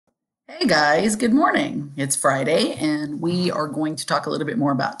Hey guys, good morning. It's Friday, and we are going to talk a little bit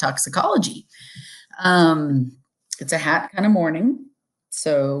more about toxicology. Um, it's a hat kind of morning,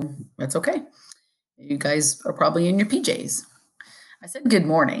 so that's okay. You guys are probably in your PJs. I said good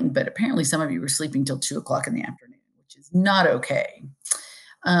morning, but apparently some of you were sleeping till 2 o'clock in the afternoon, which is not okay.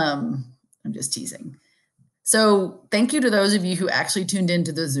 I'm just teasing. So, thank you to those of you who actually tuned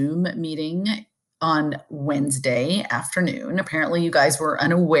into the Zoom meeting on Wednesday afternoon. Apparently, you guys were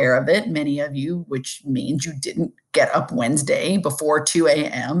unaware of it, many of you, which means you didn't get up Wednesday before 2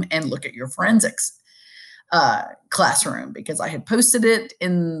 a.m. and look at your forensics classroom because I had posted it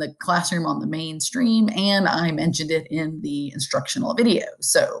in the classroom on the main stream and I mentioned it in the instructional video.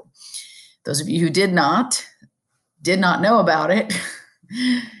 So, those of you who did not know about it,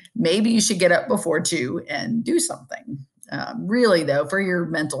 maybe you should get up before 2 and do something. Really, though, for your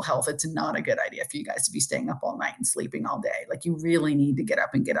mental health, it's not a good idea for you guys to be staying up all night and sleeping all day. Like, you really need to get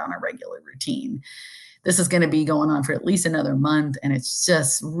up and get on a regular routine. This is going to be going on for at least another month, and it's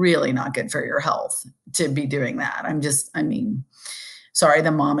just really not good for your health to be doing that. Sorry,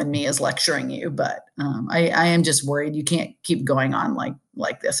 the mom in me is lecturing you, but I am just worried you can't keep going on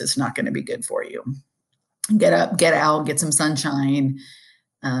like this. It's not going to be good for you. Get up, get out, get some sunshine,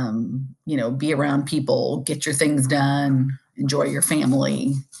 be around people, get your things done, enjoy your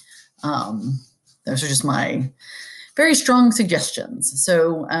family. Those are just my very strong suggestions.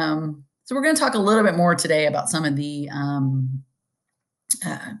 So we're going to talk a little bit more today about some of the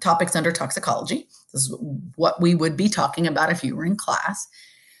topics under toxicology. This is what we would be talking about if you were in class.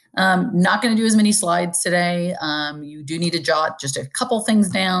 Not going to do as many slides today. You do need to jot just a couple things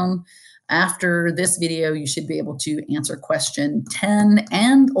down. After this video, you should be able to answer question 10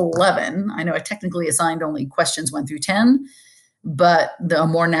 and 11. I know I technically assigned only questions 1 through 10, but the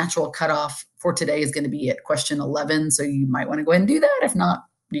more natural cutoff for today is going to be at question 11. So you might want to go ahead and do that. If not,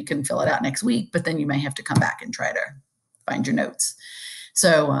 you can fill it out next week, but then you may have to come back and try to find your notes.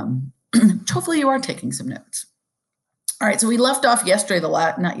 So hopefully you are taking some notes. All right, so we left off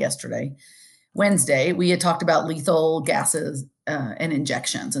Wednesday, we had talked about lethal gases and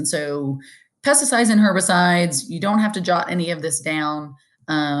injections. And so pesticides and herbicides, you don't have to jot any of this down.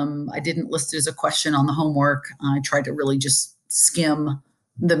 I didn't list it as a question on the homework. I tried to really just skim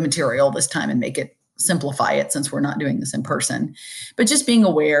the material this time and simplify it since we're not doing this in person. But just being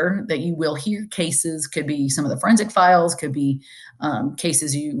aware that you will hear cases, could be some of the forensic files, could be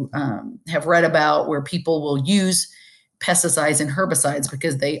cases you have read about where people will use pesticides and herbicides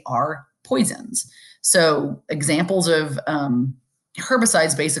because they are poisons. So examples of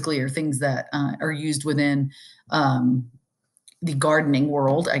herbicides basically are things that are used within the gardening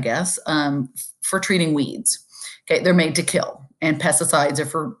world, I guess, for treating weeds. Okay, they're made to kill, and pesticides are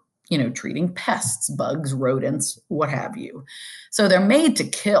for treating pests, bugs, rodents, what have you. So they're made to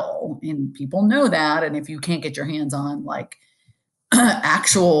kill, and people know that. And if you can't get your hands on like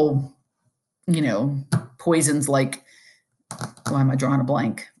actual, poisons like, why am I drawing a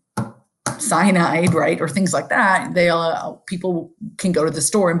blank? Cyanide, right? Or things like that. People can go to the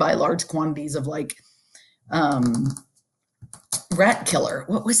store and buy large quantities of like rat killer.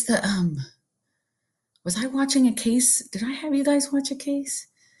 What was was I watching a case? Did I have you guys watch a case?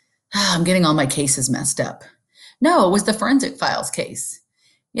 I'm getting all my cases messed up. No, it was the forensic files case.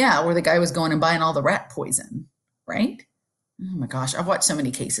 Yeah, where the guy was going and buying all the rat poison, right? Oh my gosh, I've watched so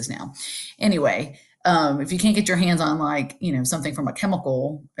many cases now. Anyway, if you can't get your hands on something from a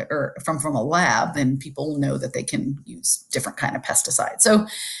chemical or from a lab, then people know that they can use different kind of pesticides. So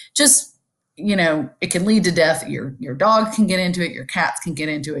just, it can lead to death. Your dog can get into it, your cats can get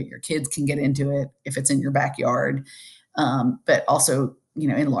into it, your kids can get into it if it's in your backyard. But also,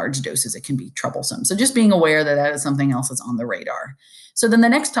 in large doses, it can be troublesome. So just being aware that is something else that's on the radar. So then the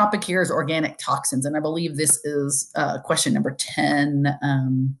next topic here is organic toxins. And I believe this is question number 10.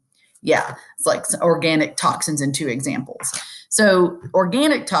 It's like organic toxins in 2 examples. So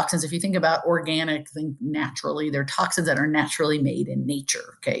organic toxins, if you think about organic, think naturally, they're toxins that are naturally made in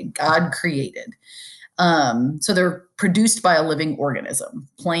nature, okay? God created. So they're produced by a living organism,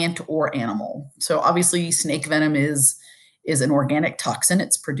 plant or animal. So obviously snake venom is an organic toxin.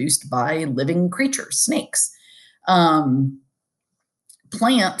 It's produced by living creatures, snakes.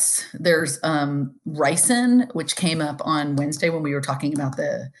 Plants, there's ricin, which came up on Wednesday when we were talking about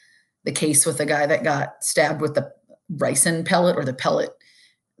the case with the guy that got stabbed with the ricin pellet, or the pellet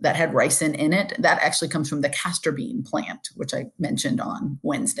that had ricin in it. That actually comes from the castor bean plant, which I mentioned on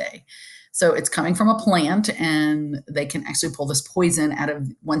Wednesday. So it's coming from a plant, and they can actually pull this poison out of,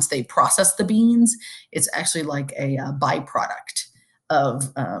 once they process the beans, it's actually like a byproduct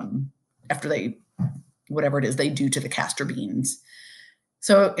of after whatever it is they do to the castor beans.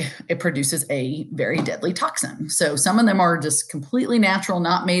 So it produces a very deadly toxin. So some of them are just completely natural,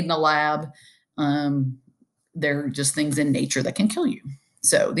 not made in a lab. They're just things in nature that can kill you.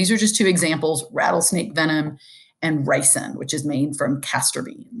 So these are just two examples: rattlesnake venom and ricin, which is made from castor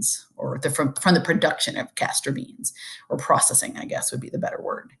beans, or from the production of castor beans, or processing, I guess would be the better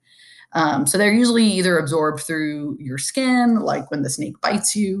word. So they're usually either absorbed through your skin, like when the snake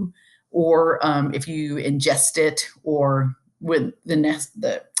bites you, or if you ingest it, or with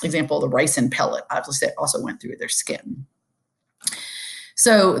the example of the ricin pellet, obviously it also went through their skin.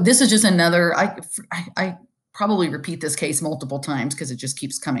 So this is just another, I probably repeat this case multiple times because it just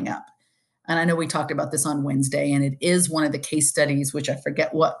keeps coming up. And I know we talked about this on Wednesday, and it is one of the case studies, which I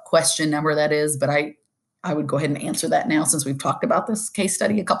forget what question number that is, but I would go ahead and answer that now since we've talked about this case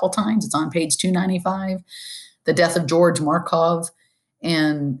study a couple times. It's on page 295, the death of George Markov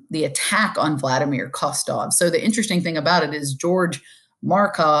and the attack on Vladimir Kostov. So the interesting thing about it is George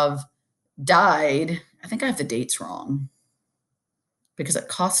Markov died, I think I have the dates wrong, because at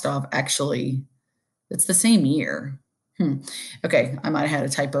Kostov, actually, it's the same year. Okay, I might have had a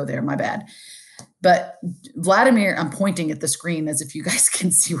typo there, my bad. But Vladimir, I'm pointing at the screen as if you guys can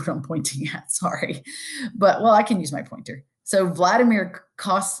see what I'm pointing at, sorry. But, well, I can use my pointer. So Vladimir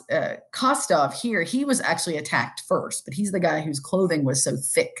Kostov here, he was actually attacked first, but he's the guy whose clothing was so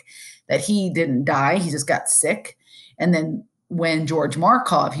thick that he didn't die, he just got sick. And then when George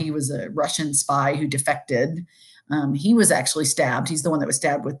Markov, he was a Russian spy who defected, he was actually stabbed. He's the one that was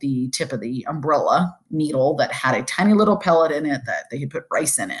stabbed with the tip of the umbrella needle that had a tiny little pellet in it that they had put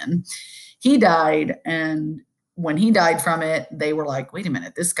ricin in. He died, and when he died from it, they were like, wait a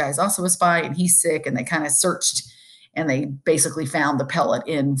minute, this guy's also a spy, and he's sick, and they kind of searched, and they basically found the pellet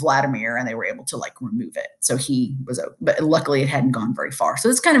in Vladimir, and they were able to, like, remove it. So he was, but luckily it hadn't gone very far. So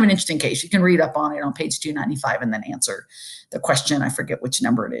it's kind of an interesting case. You can read up on it on page 295 and then answer the question. I forget which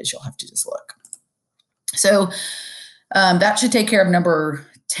number it is. You'll have to just look. So that should take care of number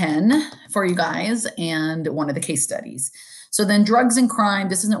 10 for you guys and one of the case studies. So then drugs and crime,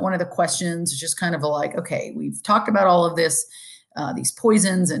 this isn't one of the questions. It's just kind of like, okay, we've talked about all of this, these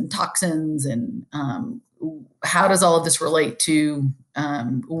poisons and toxins, and how does all of this relate to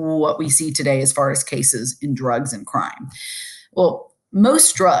what we see today as far as cases in drugs and crime? Well,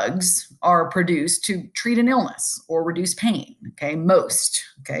 most drugs are produced to treat an illness or reduce pain, okay? Most,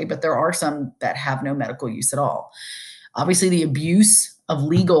 okay? But there are some that have no medical use at all. Obviously, the abuse of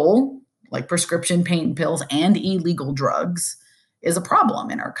legal, like prescription pain pills, and illegal drugs is a problem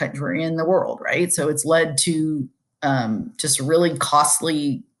in our country and the world, right? So it's led to just really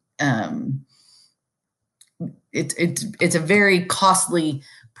costly, it's a very costly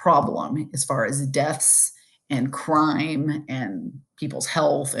problem as far as deaths and crime and people's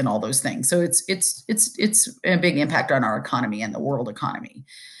health and all those things. So it's a big impact on our economy and the world economy.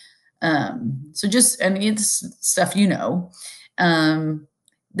 So just, I mean, it's stuff you know.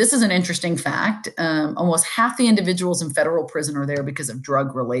 This is an interesting fact. Almost half the individuals in federal prison are there because of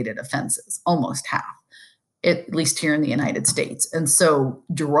drug-related offenses. Almost half, at least here in the United States. And so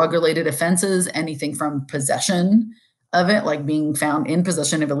drug-related offenses, anything from possession of it, like being found in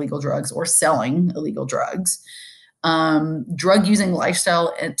possession of illegal drugs or selling illegal drugs. Drug using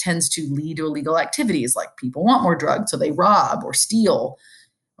lifestyle, it tends to lead to illegal activities, like people want more drugs, so they rob or steal.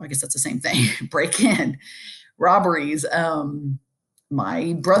 Well, I guess that's the same thing. Break in, robberies.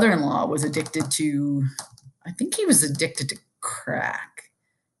 My brother-in-law was addicted to, I think he was addicted to crack.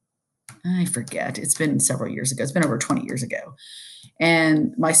 I forget. It's been several years ago. It's been over 20 years ago.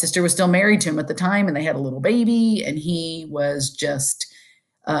 And my sister was still married to him at the time, and they had a little baby, and he was just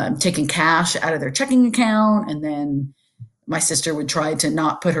taking cash out of their checking account. And then my sister would try to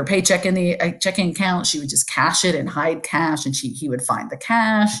not put her paycheck in the checking account. She would just cash it and hide cash, and he would find the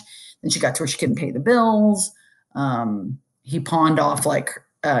cash. Then she got to where she couldn't pay the bills. He pawned off, like,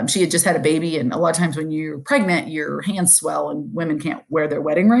 she had just had a baby, and a lot of times when you're pregnant, your hands swell and women can't wear their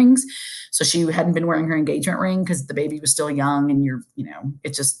wedding rings. So she hadn't been wearing her engagement ring because the baby was still young, and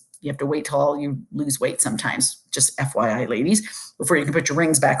it's just, you have to wait till you lose weight sometimes, just FYI, ladies, before you can put your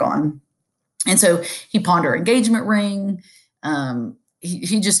rings back on. And so he pawned her engagement ring.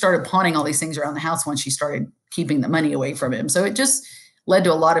 He just started pawning all these things around the house once she started keeping the money away from him. So it just led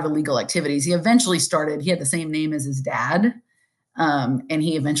to a lot of illegal activities. He had the same name as his dad. And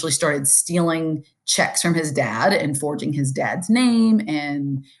he eventually started stealing checks from his dad and forging his dad's name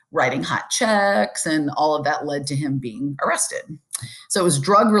and writing hot checks. And all of that led to him being arrested. So it was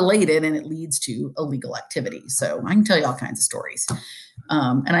drug related, and it leads to illegal activity. So I can tell you all kinds of stories.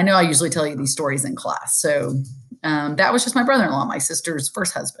 And I know I usually tell you these stories in class. So that was just my brother-in-law, my sister's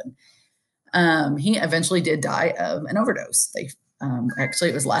first husband. He eventually did die of an overdose.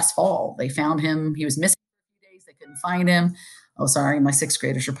 Actually, it was last fall. They found him. He was missing for a few days. They couldn't find him. Oh, sorry. My sixth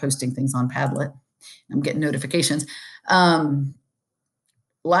graders are posting things on Padlet. I'm getting notifications.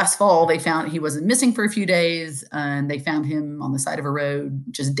 Last fall, they found he wasn't missing for a few days, and they found him on the side of a road,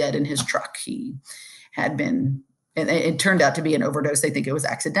 just dead in his truck. He had been, and it turned out to be an overdose. They think it was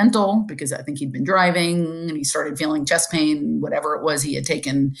accidental because I think he'd been driving and he started feeling chest pain, whatever it was he had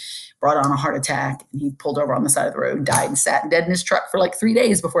taken, brought on a heart attack, and he pulled over on the side of the road, died, and sat dead in his truck for like 3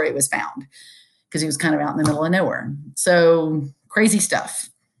 days before he was found because he was kind of out in the middle of nowhere. So crazy stuff.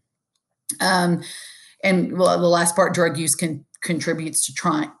 And well, the last part, drug use contributes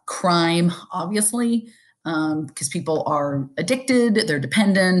to crime, obviously, because people are addicted, they're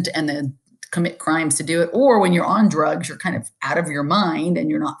dependent, and then commit crimes to do it. Or when you're on drugs, you're kind of out of your mind and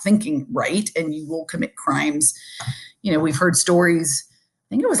you're not thinking right, and you will commit crimes. You know, we've heard stories. I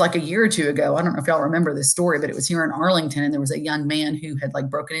think it was like a year or two ago. I don't know if y'all remember this story, but it was here in Arlington, and there was a young man who had like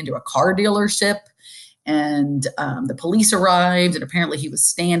broken into a car dealership, and the police arrived, and apparently he was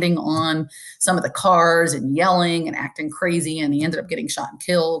standing on some of the cars and yelling and acting crazy, and he ended up getting shot and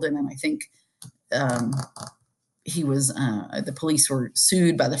killed. And then I think he was the police were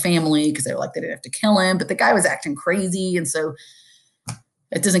sued by the family because they were like they didn't have to kill him, but the guy was acting crazy, and so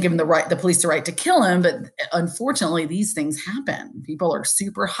it doesn't give him the police the right to kill him. But unfortunately, these things happen. People are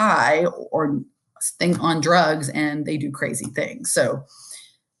super high or on drugs, and they do crazy things. So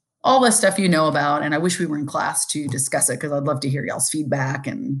all this stuff you know about, and I wish we were in class to discuss it because I'd love to hear y'all's feedback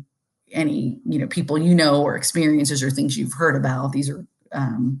and any people or experiences or things you've heard about. These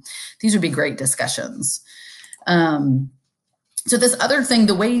would be great discussions. So this other thing,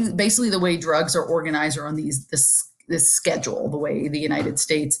 the way drugs are organized are on this schedule, the way the United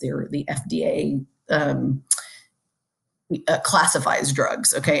States, the FDA classifies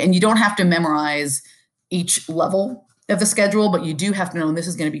drugs. Okay, and you don't have to memorize each level of the schedule, but you do have to know, and this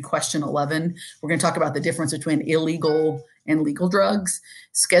is going to be question 11. We're going to talk about the difference between illegal and legal drugs.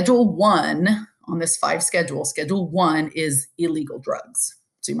 Schedule 1 on this 5 schedule, Schedule 1 is illegal drugs.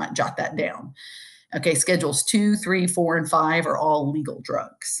 So you might jot that down. Okay, schedules 2, 3, 4, and 5 are all legal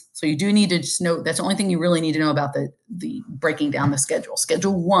drugs. So you do need to just know, that's the only thing you really need to know about the breaking down the schedule.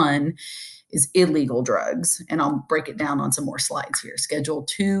 Schedule 1 is illegal drugs, and I'll break it down on some more slides here. Schedule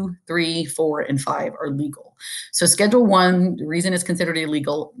 2, 3, 4, and 5 are legal. So Schedule 1, the reason it's considered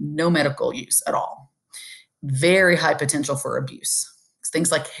illegal, no medical use at all. Very high potential for abuse. Things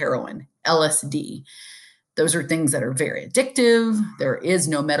like heroin, LSD. Those are things that are very addictive. There is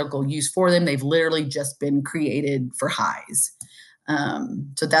no medical use for them. They've literally just been created for highs.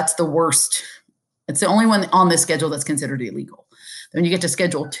 So that's the worst. It's the only one on this schedule that's considered illegal. Then when you get to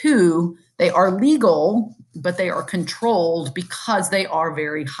Schedule 2, they are legal, but they are controlled because they are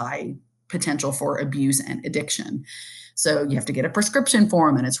very high potential for abuse and addiction. So you have to get a prescription for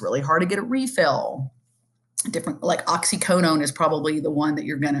them, and it's really hard to get a refill. Like oxycodone is probably the one that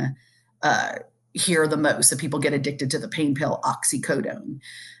you're going to hear the most, that people get addicted to the pain pill oxycodone.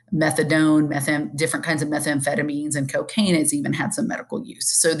 Methadone, different kinds of methamphetamines, and cocaine has even had some medical use.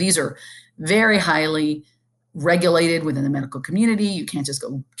 So these are very highly regulated within the medical community. You can't just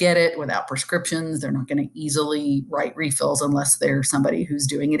go get it without prescriptions. They're not going to easily write refills unless they're somebody who's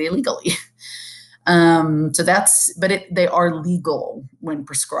doing it illegally. They are legal when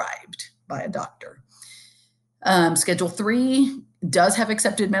prescribed by a doctor. Schedule 3 does have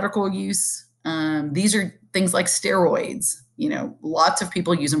accepted medical use. These are things like steroids. Lots of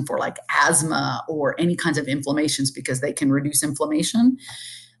people use them for like asthma or any kinds of inflammations because they can reduce inflammation.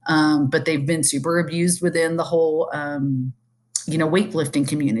 But they've been super abused within the whole, weightlifting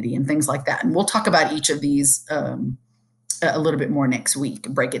community and things like that. And we'll talk about each of these a little bit more next week,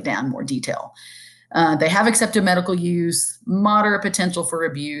 break it down in more detail. They have accepted medical use, moderate potential for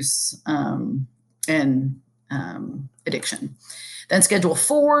abuse, and addiction. Then Schedule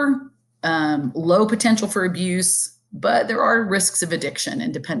 4, low potential for abuse, but there are risks of addiction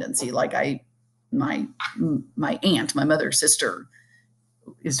and dependency. Like my aunt, my mother's sister,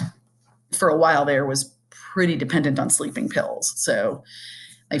 for a while there was pretty dependent on sleeping pills. So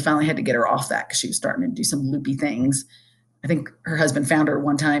they finally had to get her off that because she was starting to do some loopy things. I think her husband found her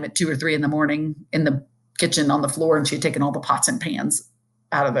one time at 2 or 3 in the morning in the kitchen on the floor, and she had taken all the pots and pans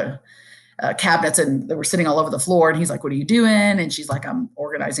out of the cabinets, and they were sitting all over the floor. And he's like, "What are you doing?" And she's like, "I'm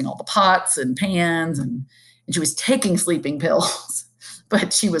organizing all the pots and pans." And she was taking sleeping pills,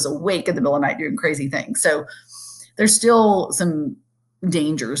 but she was awake in the middle of the night doing crazy things. So there's still some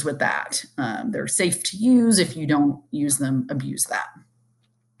dangers with that. They're safe to use. If you don't use them, abuse that.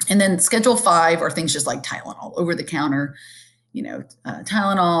 And then Schedule 5 are things just like Tylenol, over the counter,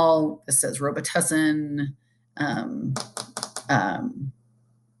 Tylenol. This says Robitussin.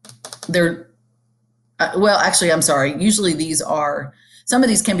 they're well, actually, I'm sorry. Usually some of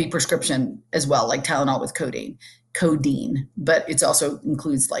these can be prescription as well, like Tylenol with codeine, but it also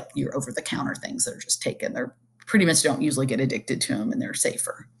includes like your over-the-counter things that are just taken. They're pretty much don't usually get addicted to them, and they're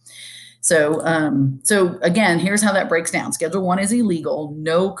safer. So again, here's how that breaks down. Schedule 1 is illegal.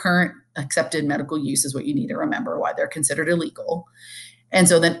 No current accepted medical use is what you need to remember, why they're considered illegal. And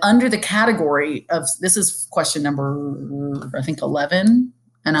so then under the category of, this is question number, I think 11,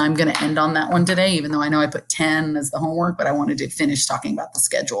 and I'm going to end on that one today, even though I know I put 10 as the homework, but I wanted to finish talking about the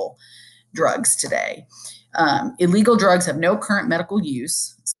schedule drugs today. Illegal drugs have no current medical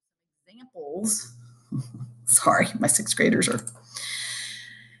use. Examples, sorry, my sixth graders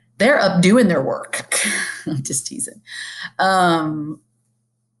they're up doing their work. I'm just teasing. I'm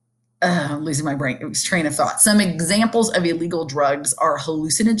losing my train of thought. Some examples of illegal drugs are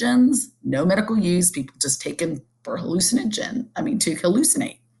hallucinogens, no medical use, people just take them for to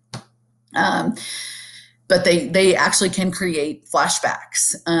hallucinate. But they actually can create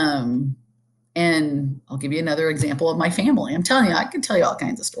flashbacks. And I'll give you another example of my family. I'm telling you, I can tell you all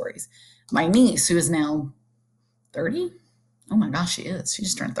kinds of stories. My niece, who is now 30. Oh my gosh, she is. She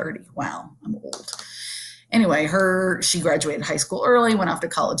just turned 30. Wow, I'm old. Anyway, she graduated high school early, went off to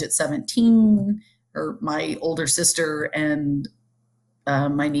college at 17. My older sister and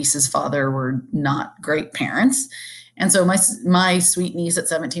my niece's father were not great parents. And so my sweet niece at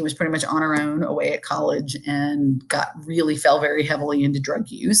 17 was pretty much on her own away at college and fell very heavily into drug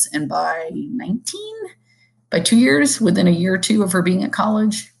use. And by 2 years, within a year or two of her being at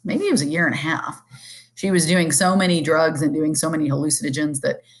college, maybe it was a year and a half, she was doing so many drugs and doing so many hallucinogens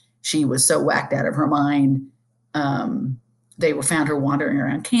that she was so whacked out of her mind. They found her wandering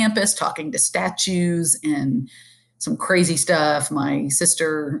around campus, talking to statues and some crazy stuff. My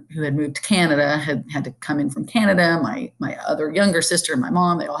sister, who had moved to Canada, had to come in from Canada. My other younger sister and my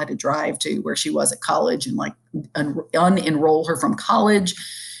mom, they all had to drive to where she was at college and like unenroll her from college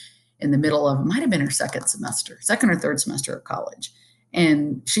in the middle of, it might have been her second or third semester of college.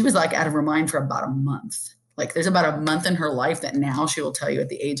 And she was like out of her mind for about a month. Like there's about a month in her life that now she will tell you at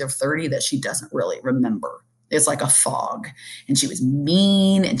the age of 30 that she doesn't really remember. It's like a fog. And she was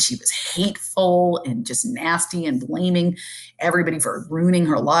mean and she was hateful and just nasty and blaming everybody for ruining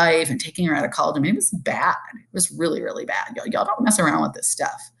her life and taking her out of college. I mean, it was bad. It was really, really bad. Y'all don't mess around with this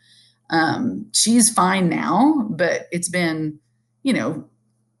stuff. She's fine now, but it's been,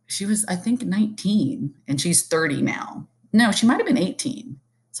 she was, I think, 19 and she's 30 now. No, she might have been 18.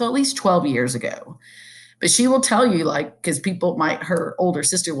 So at least 12 years ago. But she will tell you, like, because her older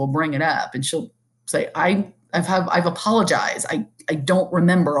sister will bring it up and she'll say, I've apologized. I don't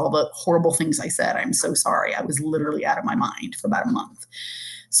remember all the horrible things I said. I'm so sorry. I was literally out of my mind for about a month.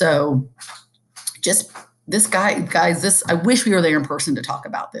 So just this guys, I wish we were there in person to talk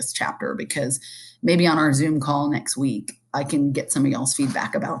about this chapter, because maybe on our Zoom call next week, I can get some of y'all's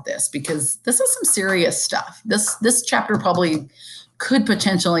feedback about this, because this is some serious stuff. This chapter probably could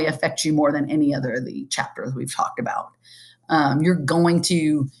potentially affect you more than any other of the chapters we've talked about. You're going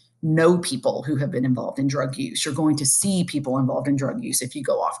to know people who have been involved in drug use. You're going to see people involved in drug use if you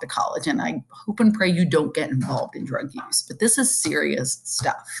go off to college. And I hope and pray you don't get involved in drug use. But this is serious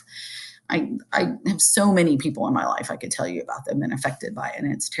stuff. I have so many people in my life I could tell you about that have been affected by it,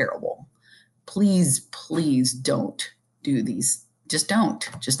 and it's terrible. Please, please don't do these. Just don't.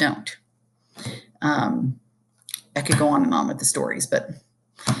 I could go on and on with the stories, but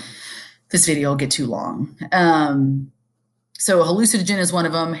this video will get too long. So hallucinogen is one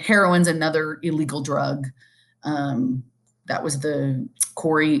of them. Heroin's another illegal drug. That was the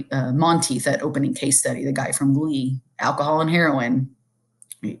Corey Monteith, that opening case study, the guy from Glee. Alcohol and heroin,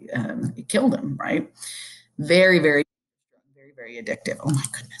 it killed him, right? Very, very, very, very addictive. Oh my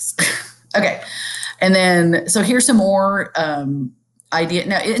goodness. Okay. And then, so here's some more idea.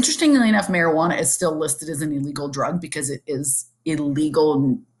 Now, interestingly enough, marijuana is still listed as an illegal drug because it is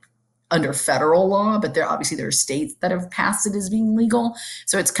illegal under federal law, but there are states that have passed it as being legal.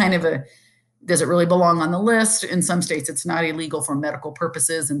 So it's kind of does it really belong on the list? In some states, it's not illegal for medical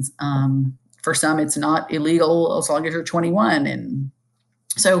purposes. And for some, it's not illegal as long as you're 21. And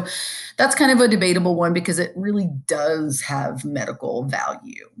so that's kind of a debatable one because it really does have medical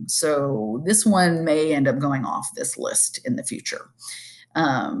value. So this one may end up going off this list in the future.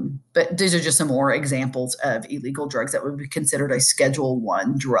 But these are just some more examples of illegal drugs that would be considered a Schedule I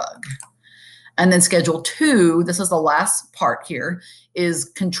drug. And then Schedule II, this is the last part here, is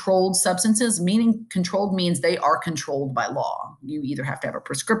controlled substances, meaning controlled means they are controlled by law. You either have to have a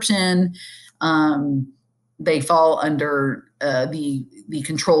prescription, they fall under the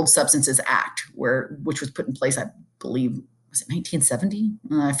Controlled Substances Act, which was put in place, I believe, was it 1970?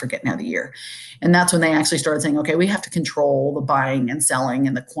 I forget now the year. And that's when they actually started saying, okay, we have to control the buying and selling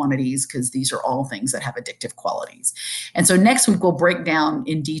and the quantities because these are all things that have addictive qualities. And so next week we'll break down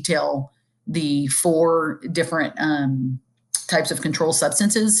in detail the 4 different types of controlled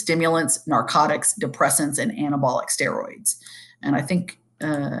substances: stimulants, narcotics, depressants, and anabolic steroids. And I think,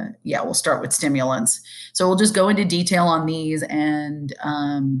 we'll start with stimulants. So we'll just go into detail on these, and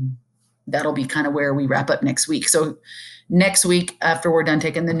that'll be kind of where we wrap up next week. So next week, after we're done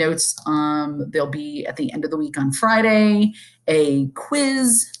taking the notes, there'll be at the end of the week on Friday a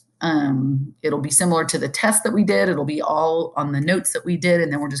quiz. It'll be similar to the test that we did. It'll be all on the notes that we did,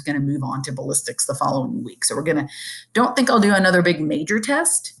 and then we're just going to move on to ballistics the following week. So don't think I'll do another big major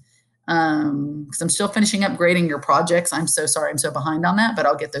test because I'm still finishing up grading your projects. I'm so sorry I'm so behind on that, but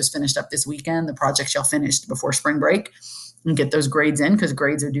I'll get those finished up this weekend. The projects shall finish before spring break and get those grades in because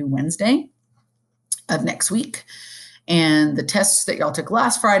grades are due Wednesday of next week. And the tests that y'all took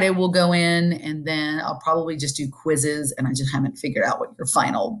last Friday will go in, and then I'll probably just do quizzes, and I just haven't figured out what your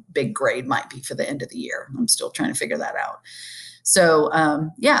final big grade might be for the end of the year. I'm still trying to figure that out. So,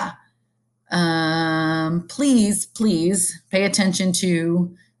 please pay attention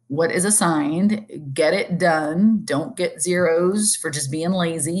to what is assigned. Get it done. Don't get zeros for just being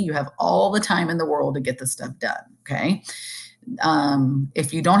lazy. You have all the time in the world to get this stuff done, okay?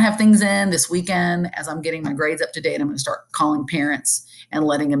 If you don't have things in this weekend, as I'm getting my grades up to date, I'm going to start calling parents and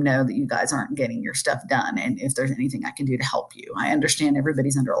letting them know that you guys aren't getting your stuff done, and if there's anything I can do to help you. I understand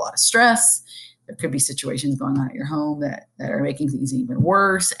everybody's under a lot of stress. There could be situations going on at your home that are making things even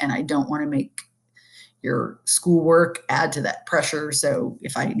worse, and I don't want to make your schoolwork add to that pressure. So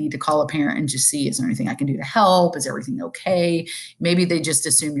if I need to call a parent and just see, is there anything I can do to help? Is everything okay? Maybe they just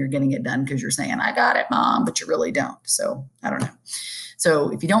assume you're getting it done because you're saying, I got it, Mom, but you really don't. So I don't know. So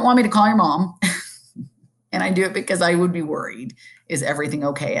if you don't want me to call your mom, and I do it because I would be worried, is everything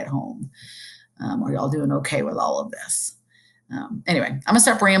okay at home? Are y'all doing okay with all of this? Anyway, I'm going to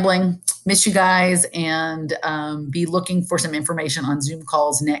stop rambling. Miss you guys, and be looking for some information on Zoom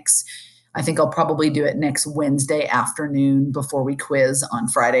calls next. I think I'll probably do it next Wednesday afternoon before we quiz on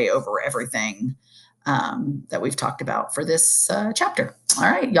Friday over everything that we've talked about for this chapter. All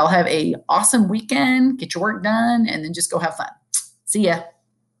right. Y'all have an awesome weekend. Get your work done and then just go have fun. See ya.